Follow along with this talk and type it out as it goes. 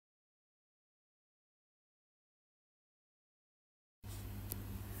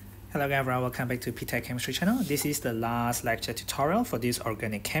Hello everyone, welcome back to ptet.chemistry channel. This is the last lecture tutorial for this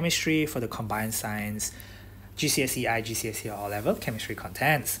organic chemistry for the combined science GCSE, IGCSE O Level chemistry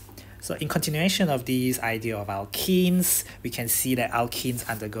contents. So in continuation of this idea of alkenes, we can see that alkenes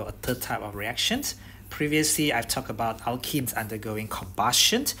undergo a third type of reactions. Previously, I've talked about alkenes undergoing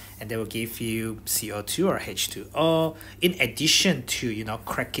combustion, and they will give you CO2 or H2O. In addition to,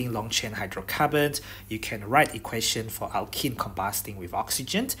 cracking long-chain hydrocarbons, you can write equation for alkene combusting with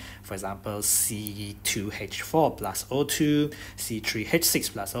oxygen. For example, C2H4 plus O2,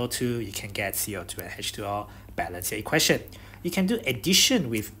 C3H6 plus O2, you can get CO2 and H2O, balance your equation. You can do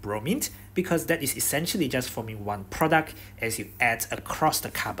addition with bromine because that is essentially just forming one product. As you add across the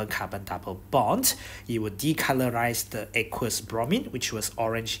carbon-carbon double bond, you will decolorize the aqueous bromine, which was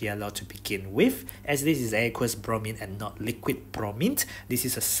orange-yellow to begin with. As this is aqueous bromine and not liquid bromine, this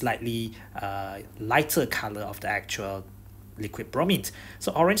is a slightly lighter color of the actual liquid bromine.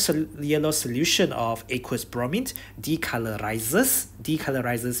 So orange-yellow solution of aqueous bromine decolorizes.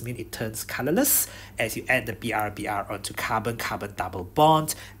 Decolorizes means it turns colorless as you add the BR onto carbon-carbon double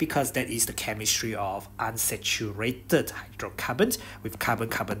bond, because that is the chemistry of unsaturated hydrocarbons with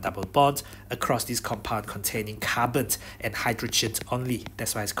carbon-carbon double bond across this compound containing carbon and hydrogen only.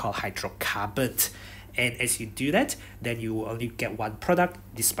 That's why it's called hydrocarbon. And as you do that, then you will only get one product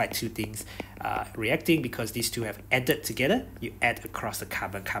despite two things reacting, because these two have added together. You add across the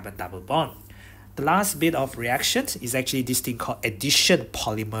carbon-carbon double bond. The last bit of reaction is actually this thing called addition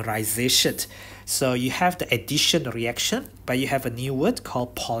polymerization. So you have the addition reaction, but you have a new word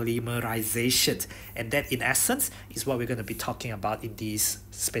called polymerization. And that in essence is what we're going to be talking about in this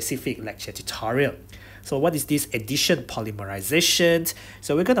specific lecture tutorial. So what is this addition polymerization?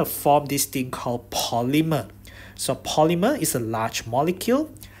 So we're going to form this thing called polymer. So polymer is a large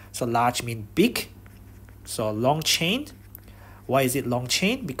molecule. So large means big. So long chain. Why is it long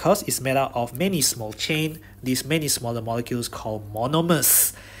chain? Because it's made out of many small chain. These many smaller molecules called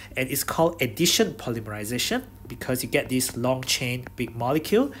monomers. And it's called addition polymerization because you get this long chain big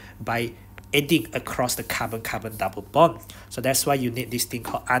molecule by adding across the carbon-carbon double bond. So that's why you need this thing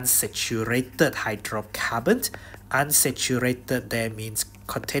called unsaturated hydrocarbon. Unsaturated there means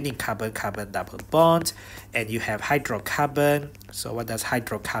containing carbon-carbon double bond, and you have hydrocarbon. So what does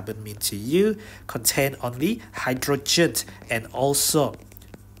hydrocarbon mean to you? Contain only hydrogen and also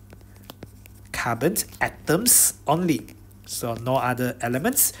carbon atoms only. So no other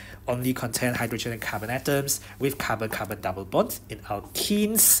elements, only contain hydrogen and carbon atoms with carbon-carbon double bonds. In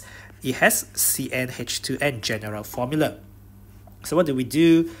alkenes, it has CnH2n general formula. So what do?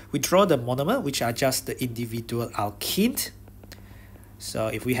 We draw the monomer, which are just the individual alkene. So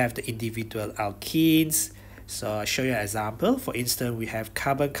if we have the individual alkenes, so I'll show you an example. For instance, we have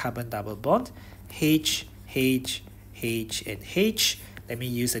carbon-carbon double bond, H, H, H, and H. Let me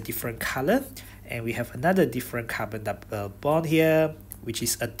use a different color. And we have another different carbon double bond here, which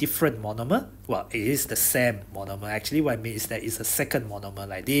is a different monomer. Well, it is the same monomer. Actually, what I mean is that it's a second monomer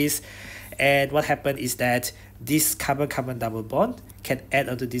like this. And what happened is that this carbon-carbon double bond can add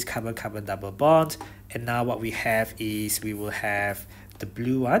onto this carbon-carbon double bond. And now what we have is we will have the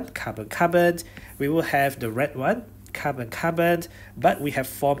blue one, carbon-carbon. We will have the red one, carbon-carbon. But we have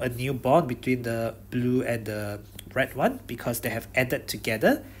formed a new bond between the blue and the red one because they have added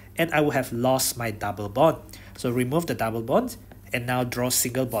together. And I will have lost my double bond. So remove the double bond and now draw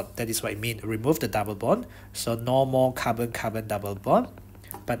single bond. That is what I mean. Remove the double bond. So no more carbon-carbon double bond.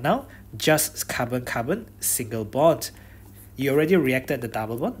 But now just carbon-carbon single bond. You already reacted the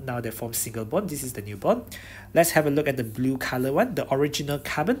double bond. Now they form single bond. This is the new bond. Let's have a look at the blue color one. The original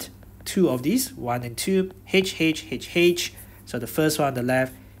carbon. Two of these. 1 and 2. H, H, H, H. So the first one on the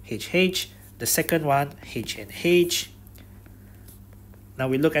left. H, H. The second one. H and H. Now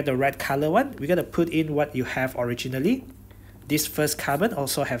we look at the red color one. We're going to put in what you have originally. This first carbon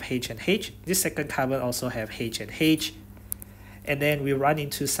also have H and H. This second carbon also have H and H. And then we run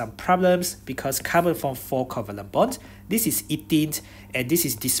into some problems because carbon form 4 covalent bonds. This is ethene and this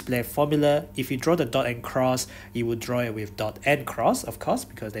is display formula. If you draw the dot and cross, you would draw it with dot and cross, of course,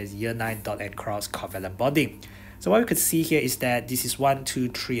 because there's year 9 dot and cross covalent bonding. So what we could see here is that this is 1, 2,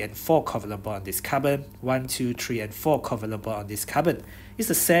 3, and 4 covalent bond on this carbon. 1, 2, 3, and 4 covalent bond on this carbon. It's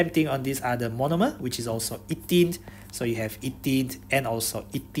the same thing on this other monomer, which is also ethene. So you have ethene and also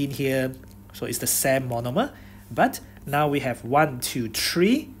ethene here. So it's the same monomer. But now we have 1, 2,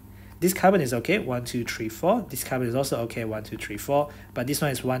 3. This carbon is okay, 1, 2, 3, 4. This carbon is also okay, 1, 2, 3, 4. But this one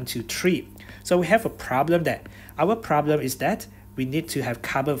is 1, 2, 3. So we have a problem there. Our problem is that we need to have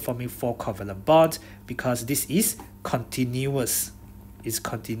carbon forming 4 covalent bonds because this is continuous. It's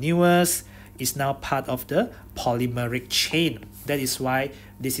continuous is now part of the polymeric chain. That is why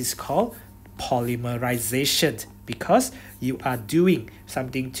this is called polymerization, because you are doing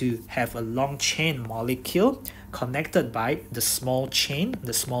something to have a long chain molecule connected by the small chain,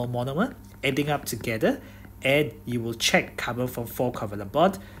 the small monomer, adding up together, and you will check carbon from 4 covalent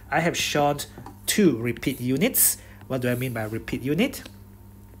bond. I have shown 2 repeat units. What do I mean by repeat unit?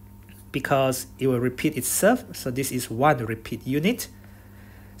 Because it will repeat itself, so this is 1 repeat unit.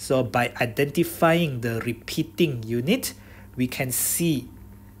 So by identifying the repeating unit, we can see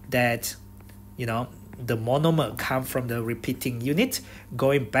that, you know, the monomer come from the repeating unit.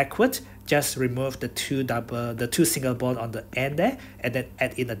 Going backward, just remove the two single bond on the end there, and then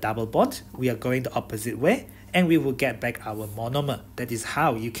add in a double bond. We are going the opposite way, and we will get back our monomer. That is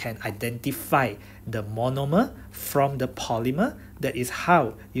how you can identify the monomer from the polymer. That is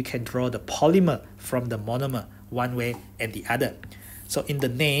how you can draw the polymer from the monomer, one way and the other. So in the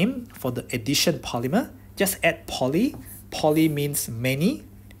name for the addition polymer, just add poly. Poly means many,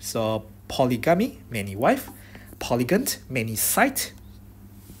 so polygamy, many wife. Polygon, many side.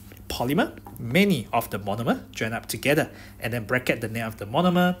 Polymer, many of the monomer join up together, and then bracket the name of the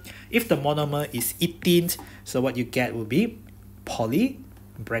monomer. If the monomer is ethene, so what you get will be poly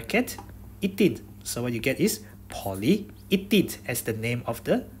bracket ethene. So what you get is polyethene as the name of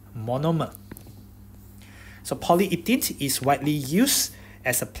the monomer. So polyethene is widely used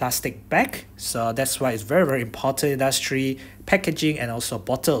as a plastic bag, so that's why it's very, very important in industry, packaging, and also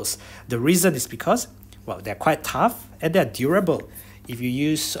bottles. The reason is because, well, they're quite tough and they're durable. If you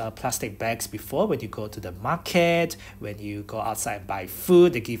use plastic bags before, when you go to the market, when you go outside and buy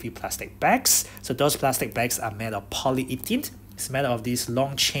food, they give you plastic bags. So those plastic bags are made of polyethene. It's made of these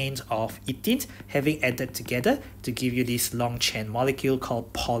long chains of ethene having added together to give you this long chain molecule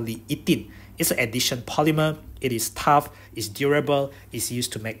called polyethene. It's an addition polymer. It is tough, it's durable, it's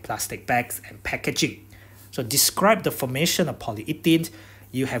used to make plastic bags and packaging. So describe the formation of polyethene.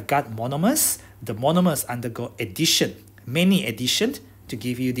 You have got monomers. The monomers undergo addition, many additions, to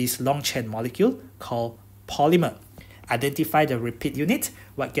give you this long chain molecule called polymer. Identify the repeat unit,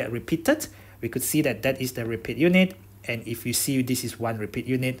 what get repeated. We could see that that is the repeat unit. And if you see this is 1 repeat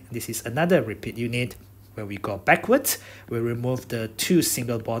unit, this is another repeat unit. When we go backwards, we remove the 2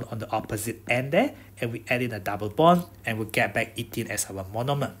 single bond on the opposite end there, and we add in a double bond, and we get back ethene as our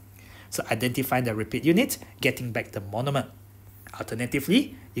monomer. So identifying the repeat unit, getting back the monomer.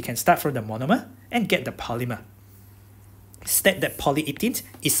 Alternatively, you can start from the monomer and get the polymer. State that polyethene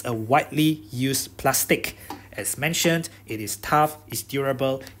is a widely used plastic. As mentioned, it is tough, it's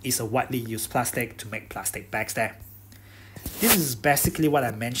durable, it's a widely used plastic to make plastic bags there. This is basically what I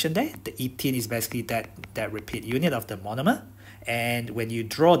mentioned there. The ethene is basically that repeat unit of the monomer. And when you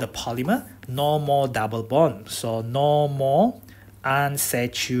draw the polymer, no more double bond. So no more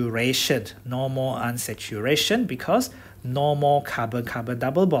unsaturation. No more unsaturation because no more carbon-carbon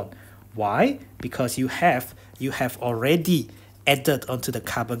double bond. Why? Because you have already added onto the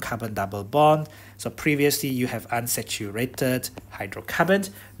carbon-carbon double bond. So previously you have unsaturated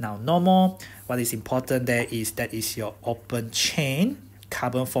hydrocarbon, now no more. What is important there is that is your open chain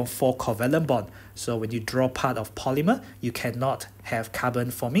carbon form 4 covalent bond. So when you draw part of polymer, you cannot have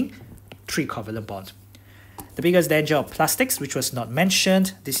carbon forming 3 covalent bond. The biggest danger of plastics, which was not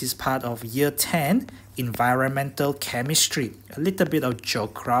mentioned, this is part of year 10 environmental chemistry. A little bit of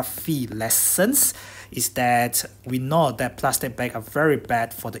geography lessons is that we know that plastic bags are very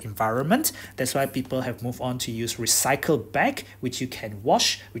bad for the environment. That's why people have moved on to use recycled bag, which you can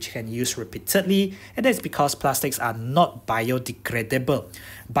wash, which you can use repeatedly. And that's because plastics are not biodegradable.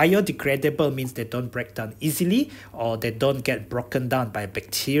 Biodegradable means they don't break down easily, or they don't get broken down by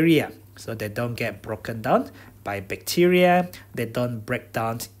bacteria. So they don't get broken down by bacteria, they don't break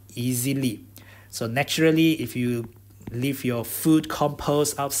down easily. So naturally, if you leave your food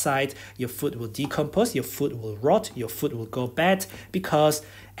compost outside, your food will decompose, your food will rot, your food will go bad because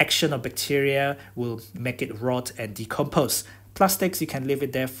action of bacteria will make it rot and decompose. Plastics, you can leave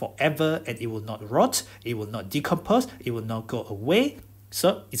it there forever and it will not rot, it will not decompose, it will not go away.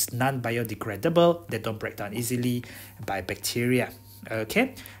 So it's non-biodegradable, they don't break down easily by bacteria.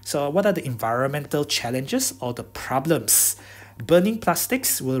 Okay, so what are the environmental challenges or the problems? Burning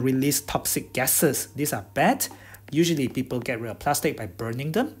plastics will release toxic gases. These are bad. Usually people get rid of plastic by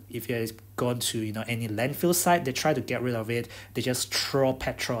burning them. If you've gone to any landfill site, they try to get rid of it. They just throw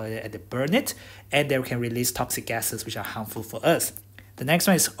petrol at it and they burn it, and they can release toxic gases which are harmful for us. The next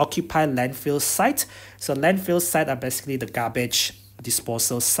one is occupy landfill site. So landfill site are basically the garbage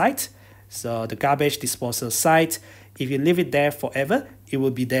disposal site. So the garbage disposal site, if you leave it there forever, it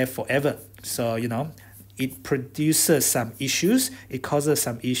will be there forever. So, it produces some issues. It causes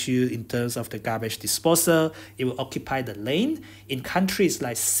some issues in terms of the garbage disposal. It will occupy the land. In countries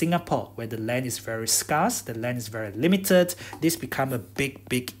like Singapore, where the land is very scarce, the land is very limited, this becomes a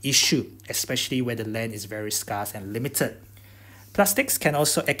big issue, especially where the land is very scarce and limited. Plastics can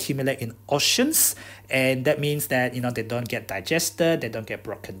also accumulate in oceans, and that means that they don't get digested, they don't get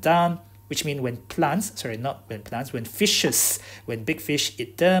broken down, which means when fishes, when big fish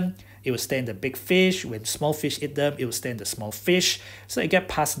eat them, it will stay in the big fish. When small fish eat them, it will stay in the small fish. So it gets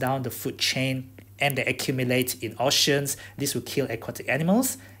passed down the food chain, and they accumulate in oceans. This will kill aquatic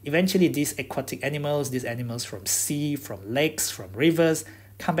animals. Eventually, these aquatic animals, these animals from sea, from lakes, from rivers,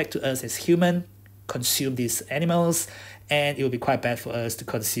 come back to us as human, consume these animals, and it will be quite bad for us to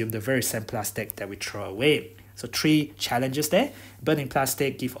consume the very same plastic that we throw away. So 3 challenges there. Burning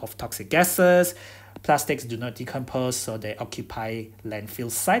plastic gives off toxic gases. Plastics do not decompose, so they occupy landfill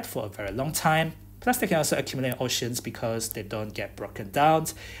site for a very long time. Plastic can also accumulate in oceans because they don't get broken down,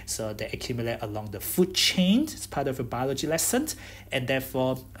 so they accumulate along the food chain. It's part of a biology lesson, and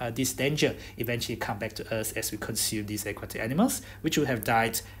therefore this danger eventually come back to us as we consume these aquatic animals, which would have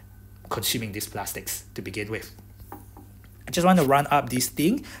died consuming these plastics to begin with. I just want to run up this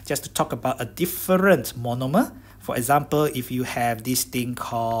thing just to talk about a different monomer. For example, if you have this thing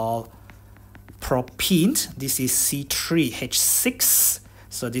called propene, this is C3H6.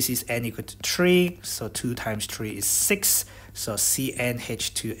 So this is N equal to 3. So 2 times 3 is 6. So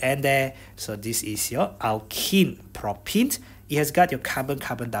CnH2n there. So this is your alkene propene. It has got your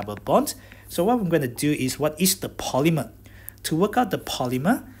carbon-carbon double bond. So what I'm going to do is, what is the polymer? To work out the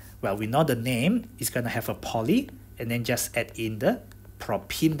polymer, well, we know the name is going to have a poly, and then just add in the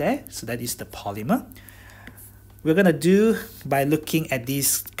propene there. So that is the polymer. We're going to do by looking at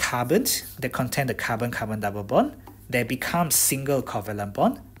these carbons that contain the carbon-carbon double bond. They become single covalent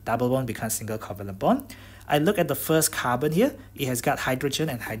bond. Double bond becomes single covalent bond. I look at the first carbon here. It has got hydrogen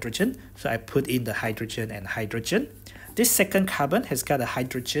and hydrogen. So I put in the hydrogen and hydrogen. This second carbon has got a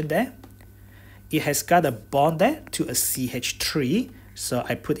hydrogen there. It has got a bond there to a CH3. So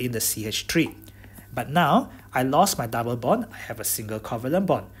I put in the CH3. But now I lost my double bond. I have a single covalent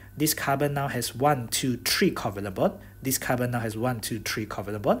bond. This carbon now has 1, 2, 3 covalent bond. This carbon now has 1, 2, 3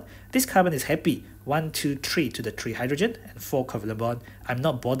 covalent bond. This carbon is happy. 1, 2, 3 to the 3 hydrogen and 4 covalent bond. I'm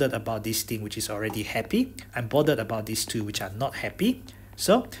not bothered about this thing which is already happy. I'm bothered about these 2 which are not happy.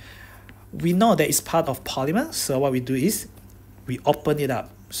 So we know that it's part of polymer. So what we do is we open it up.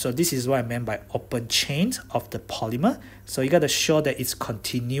 So this is what I meant by open chain of the polymer. So you got to show that it's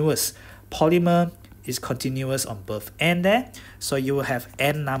continuous. Polymer is continuous on both ends there. So you will have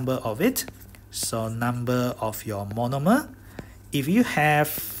n number of it. So number of your monomer. If you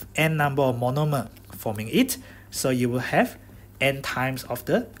have n number of monomer forming it, so you will have n times of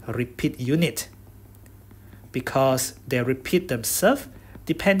the repeat unit, because they repeat themselves.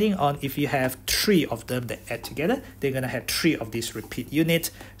 Depending on if you have 3 of them that add together, they're going to have 3 of this repeat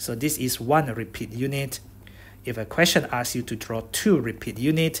unit. So this is 1 repeat unit. If a question asks you to draw 2 repeat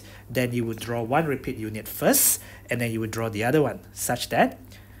units, then you would draw 1 repeat unit first, and then you would draw the other one, such that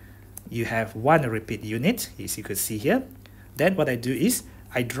you have 1 repeat unit, as you could see here. Then what I do is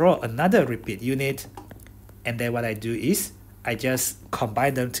I draw another repeat unit, and then what I do is I just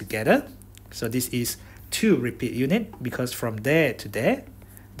combine them together. So this is 2 repeat unit, because from there to there,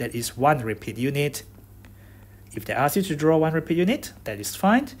 that is 1 repeat unit. If they ask you to draw 1 repeat unit, that is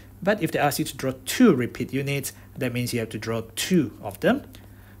fine. But if they ask you to draw 2 repeat units, that means you have to draw 2 of them.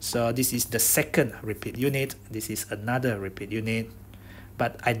 So this is the second repeat unit. This is another repeat unit.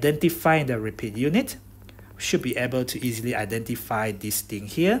 But identifying the repeat unit, we should be able to easily identify this thing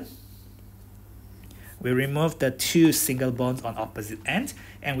here. We remove the 2 single bonds on opposite ends,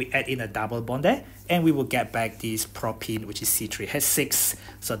 and we add in a double bond there, and we will get back this propene, which is C3H6.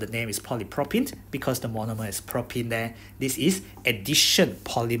 So the name is polypropene because the monomer is propene there. This is addition,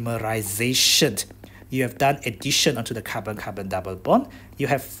 polymerization. You have done addition onto the carbon-carbon double bond. You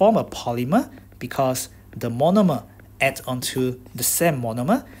have formed a polymer because the monomer adds onto the same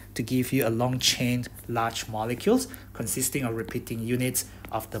monomer to give you a long chain, large molecules consisting of repeating units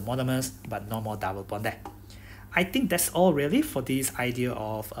of the monomers, but no more double bond there. I think that's all really for this idea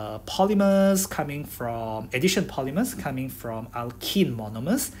of polymers coming from, addition polymers coming from alkene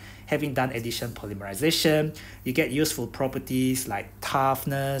monomers. Having done addition polymerization, you get useful properties like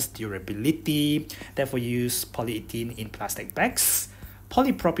toughness, durability. Therefore, you use polyethylene in plastic bags.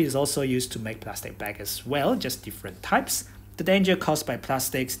 Polypropylene is also used to make plastic bags as well, just different types. The danger caused by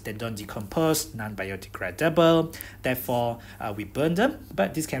plastics, they don't decompose, non-biodegradable. Therefore, we burn them,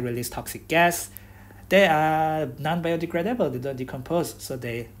 but this can release toxic gas. They are non-biodegradable, they don't decompose, so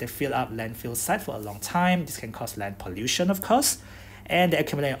they fill up landfill site for a long time. This can cause land pollution, of course, and they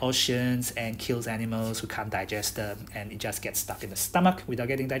accumulate in oceans and kills animals who can't digest them, and it just gets stuck in the stomach without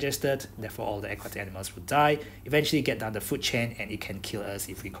getting digested. Therefore, all the aquatic animals will die, eventually get down the food chain, and it can kill us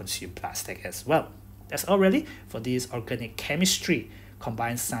if we consume plastic as well. That's all really for this organic chemistry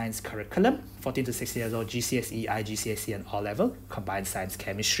combined science curriculum, 14 to 16 years old, GCSE, IGCSE, and O Level combined science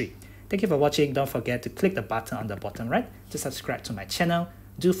chemistry. Thank you for watching. Don't forget to click the button on the bottom right to subscribe to my channel.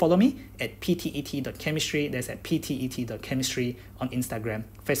 Do follow me at ptet.chemistry. That's at ptet.chemistry on Instagram,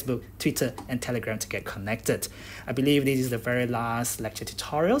 Facebook, Twitter, and Telegram to get connected. I believe this is the very last lecture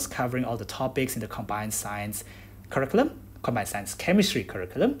tutorials covering all the topics in the combined science curriculum, combined science chemistry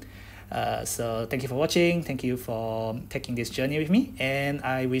curriculum. So thank you for watching. Thank you for taking this journey with me, and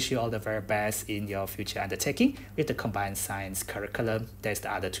I wish you all the very best in your future undertaking with the combined science curriculum. There's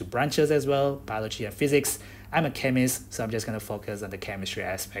the other two branches as well, biology and physics. I'm a chemist, so I'm just going to focus on the chemistry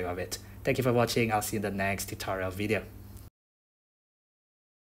aspect of it. Thank you for watching. I'll see you in the next tutorial video.